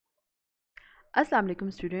Assalamu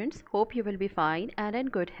alaikum students, hope you will be fine and in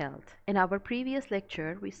good health. In our previous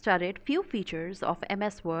lecture, we studied few features of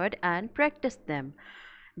MS Word and practiced them.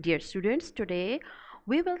 Dear students, today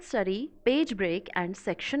we will study page break and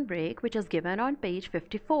section break, which is given on page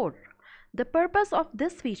 54. The purpose of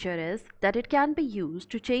this feature is that it can be used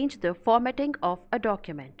to change the formatting of a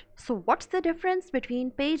document. So what's the difference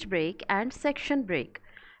between page break and section break?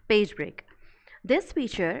 Page break. This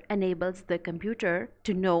feature enables the computer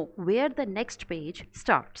to know where the next page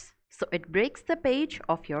starts. So it breaks the page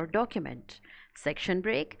of your document. Section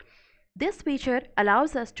break. This feature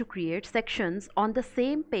allows us to create sections on the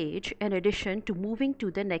same page in addition to moving to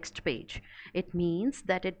the next page. It means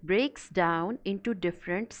that it breaks down into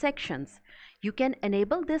different sections. You can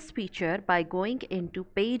enable this feature by going into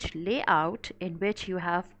page layout, in which you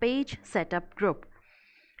have page setup group.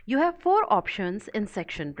 You have four options in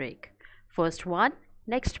section break. First one,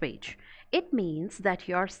 next page. It means that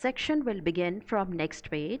your section will begin from next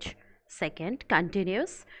page. Second,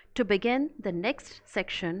 continuous, to begin the next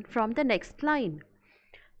section from the next line.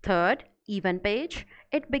 Third, even page.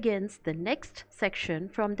 It begins the next section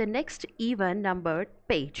from the next even numbered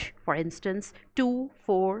page. For instance, 2,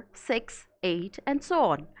 4, 6, 8 and so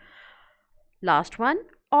on. Last one,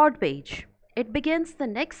 odd page. It begins the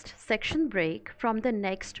next section break from the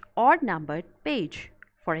next odd numbered page.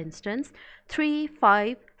 For instance, 3,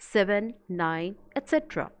 5, 7, 9,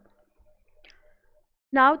 etc.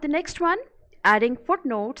 Now the next one, adding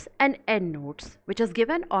footnotes and endnotes, which is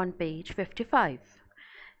given on page 55.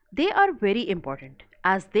 They are very important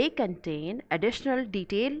as they contain additional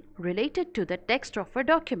detail related to the text of a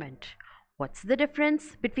document. What's the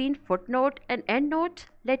difference between footnote and endnote?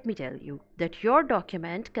 Let me tell you that your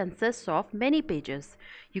document consists of many pages.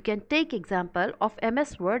 You can take example of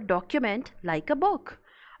MS Word document like a book.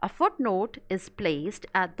 A footnote is placed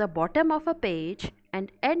at the bottom of a page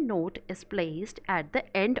and endnote is placed at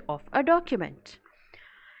the end of a document.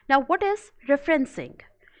 Now what is referencing?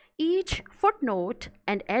 Each footnote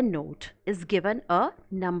and endnote is given a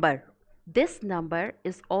number. This number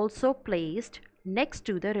is also placed next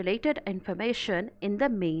to the related information in the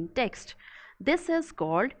main text. This is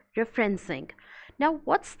called referencing. Now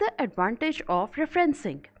what's the advantage of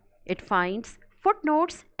referencing? It finds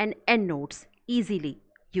footnotes and endnotes easily.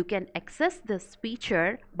 You can access this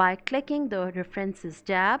feature by clicking the References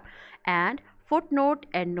tab and Footnote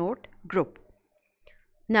Endnote group.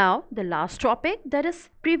 Now the last topic, that is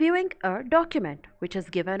previewing a document, which is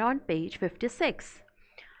given on page 56.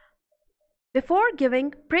 Before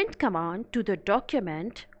giving print command to the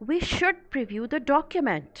document, we should preview the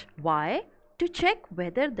document. Why? To check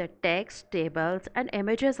whether the text, tables and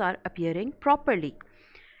images are appearing properly.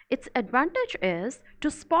 Its advantage is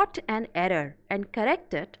to spot an error and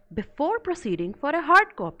correct it before proceeding for a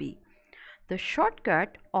hard copy. The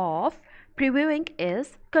shortcut of previewing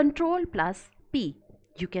is Ctrl+P.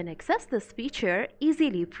 You can access this feature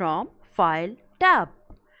easily from File tab.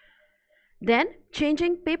 Then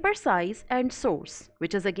changing paper size and source,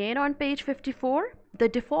 which is again on page 54. The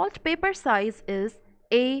default paper size is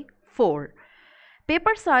A4.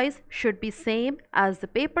 Paper size should be same as the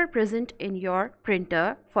paper present in your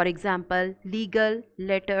printer, for example, legal,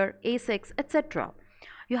 letter, A6, etc.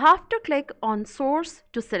 You have to click on source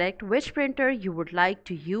to select which printer you would like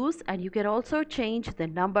to use, and you can also change the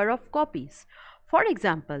number of copies. For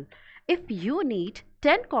example, if you need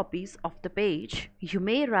 10 copies of the page, you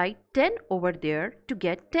may write 10 over there to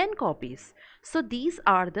get 10 copies. So these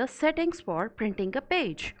are the settings for printing a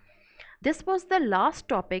page. This was the last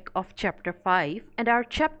topic of chapter 5 and our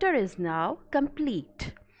chapter is now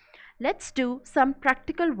complete. Let's do some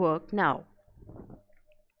practical work now.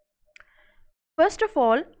 First of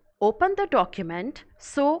all, open the document.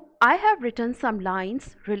 So I have written some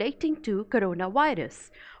lines relating to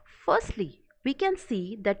coronavirus. Firstly, we can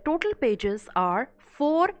see that total pages are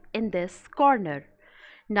 4 in this corner.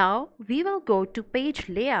 Now we will go to page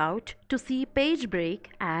layout to see page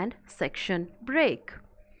break and section break.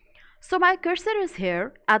 So my cursor is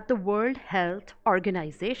here at the World Health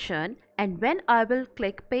Organization, and when I will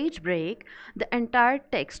click page break, the entire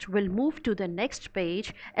text will move to the next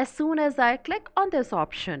page as soon as I click on this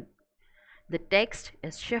option. The text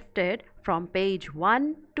is shifted from page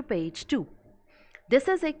 1 to page 2. This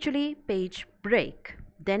is actually page break.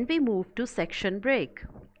 Then we move to section break.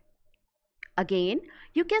 Again,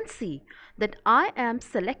 you can see that I am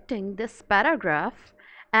selecting this paragraph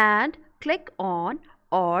and click on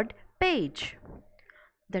odd page.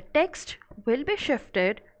 The text will be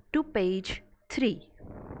shifted to page 3.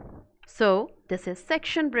 So this is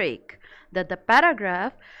section break, that the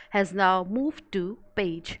paragraph has now moved to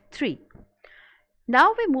page 3.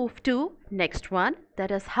 Now we move to next one,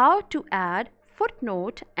 that is how to add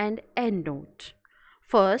footnote and endnote.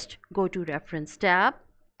 First, go to Reference tab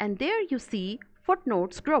and there you see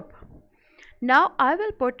Footnotes group. Now I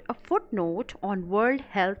will put a footnote on World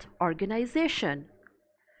Health Organization.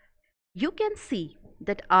 You can see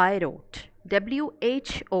that I wrote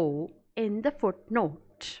WHO in the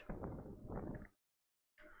footnote.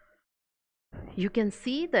 You can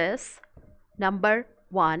see this number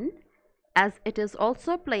 1 as it is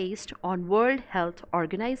also placed on World Health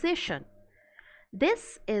Organization.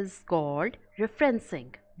 This is called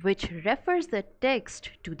referencing, which refers the text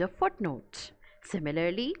to the footnote.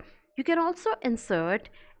 Similarly, you can also insert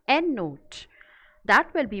endnote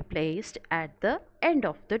that will be placed at the end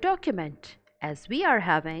of the document. As we are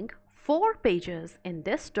having 4 pages in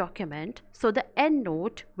this document, so the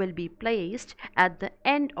endnote will be placed at the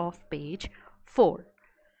end of page 4.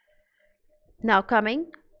 Now coming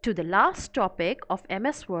to the last topic of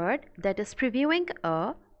MS Word, that is previewing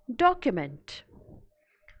a document.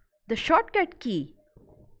 The shortcut key,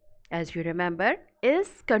 as you remember, is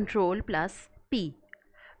Ctrl plus P.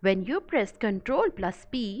 When you press Ctrl plus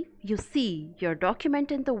P, you see your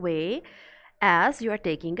document in the way as you are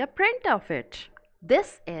taking a print of it.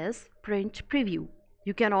 This is print preview.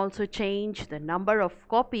 You can also change the number of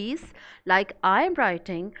copies, like I am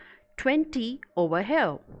writing 20 over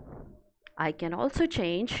here. I can also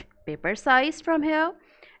change paper size from here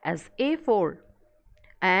as A4.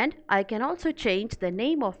 And I can also change the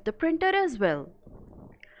name of the printer as well.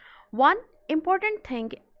 One important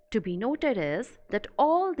thing to be noted is that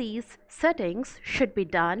all these settings should be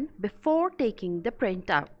done before taking the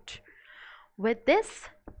print out. With this,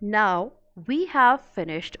 now we have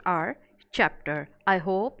finished our chapter. I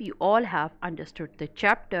hope you all have understood the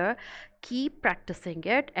chapter. Keep practicing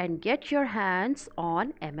it and get your hands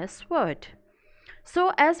on MS Word.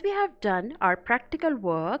 So as we have done our practical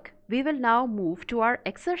work, we will now move to our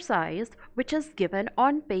exercise, which is given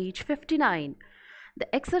on page 59.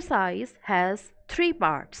 The exercise has 3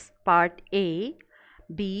 parts, part A,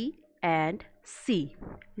 B and C.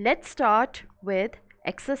 Let's start with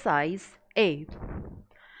exercise A.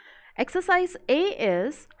 Exercise A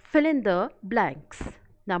is fill in the blanks.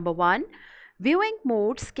 Number 1, viewing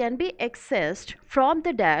modes can be accessed from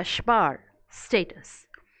the dash bar. Status.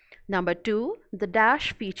 Number 2, the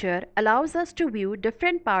dash feature allows us to view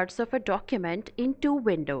different parts of a document in 2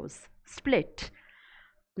 windows. Split.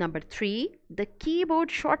 Number 3, the keyboard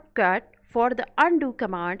shortcut for the undo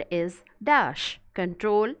command is dash,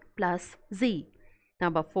 Ctrl plus Z.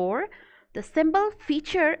 Number 4, the symbol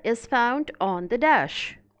feature is found on the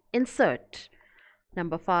dash. Insert.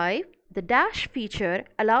 Number 5, the dash feature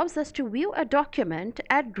allows us to view a document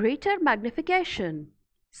at greater magnification.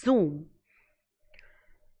 Zoom.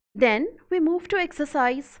 Then we move to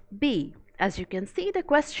exercise B. As you can see the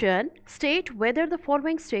question, state whether the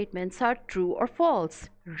following statements are true or false.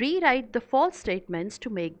 Rewrite the false statements to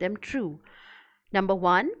make them true. Number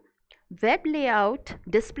 1, web layout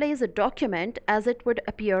displays a document as it would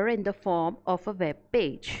appear in the form of a web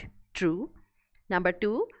page. True. Number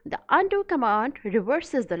 2, the undo command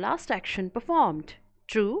reverses the last action performed.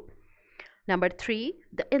 True. Number 3,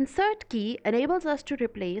 the insert key enables us to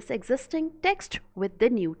replace existing text with the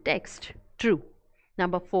new text. True.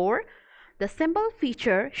 Number 4, the symbol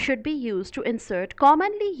feature should be used to insert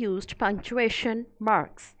commonly used punctuation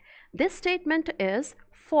marks. This statement is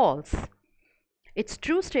false. Its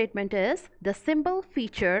true statement is the symbol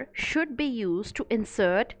feature should be used to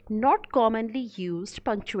insert not commonly used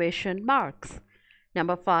punctuation marks.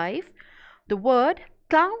 Number 5, the word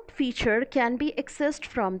count feature can be accessed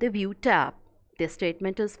from the View tab. This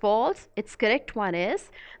statement is false. Its correct one is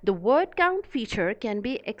the word count feature can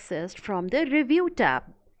be accessed from the Review tab.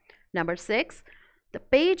 Number 6, the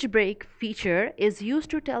page break feature is used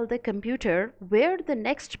to tell the computer where the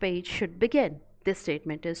next page should begin. This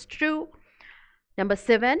statement is true. Number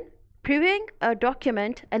 7, previewing a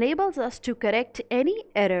document enables us to correct any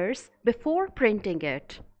errors before printing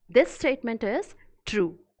it. This statement is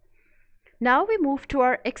true. Now we move to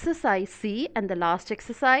our exercise C and the last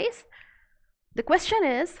exercise. The question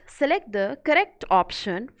is, select the correct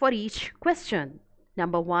option for each question.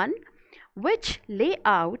 Number 1, which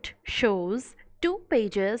layout shows 2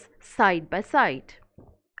 pages side by side?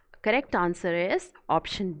 Correct answer is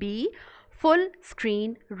option B, full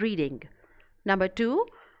screen reading. Number 2,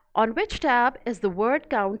 on which tab is the word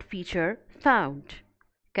count feature found?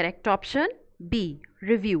 Correct option B,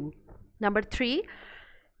 review. Number 3,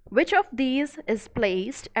 which of these is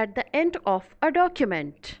placed at the end of a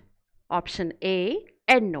document? Option A,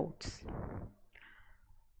 endnotes.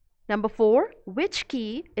 Number 4, which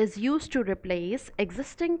key is used to replace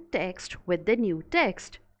existing text with the new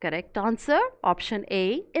text? Correct answer, option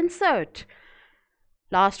A, insert.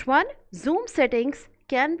 Last one, Zoom settings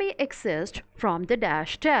can be accessed from the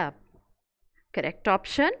Dash tab. Correct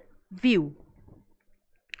option, View.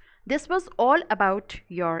 This was all about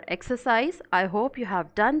your exercise. I hope you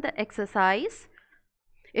have done the exercise.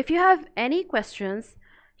 If you have any questions,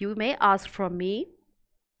 you may ask from me.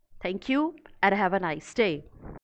 Thank you and have a nice day.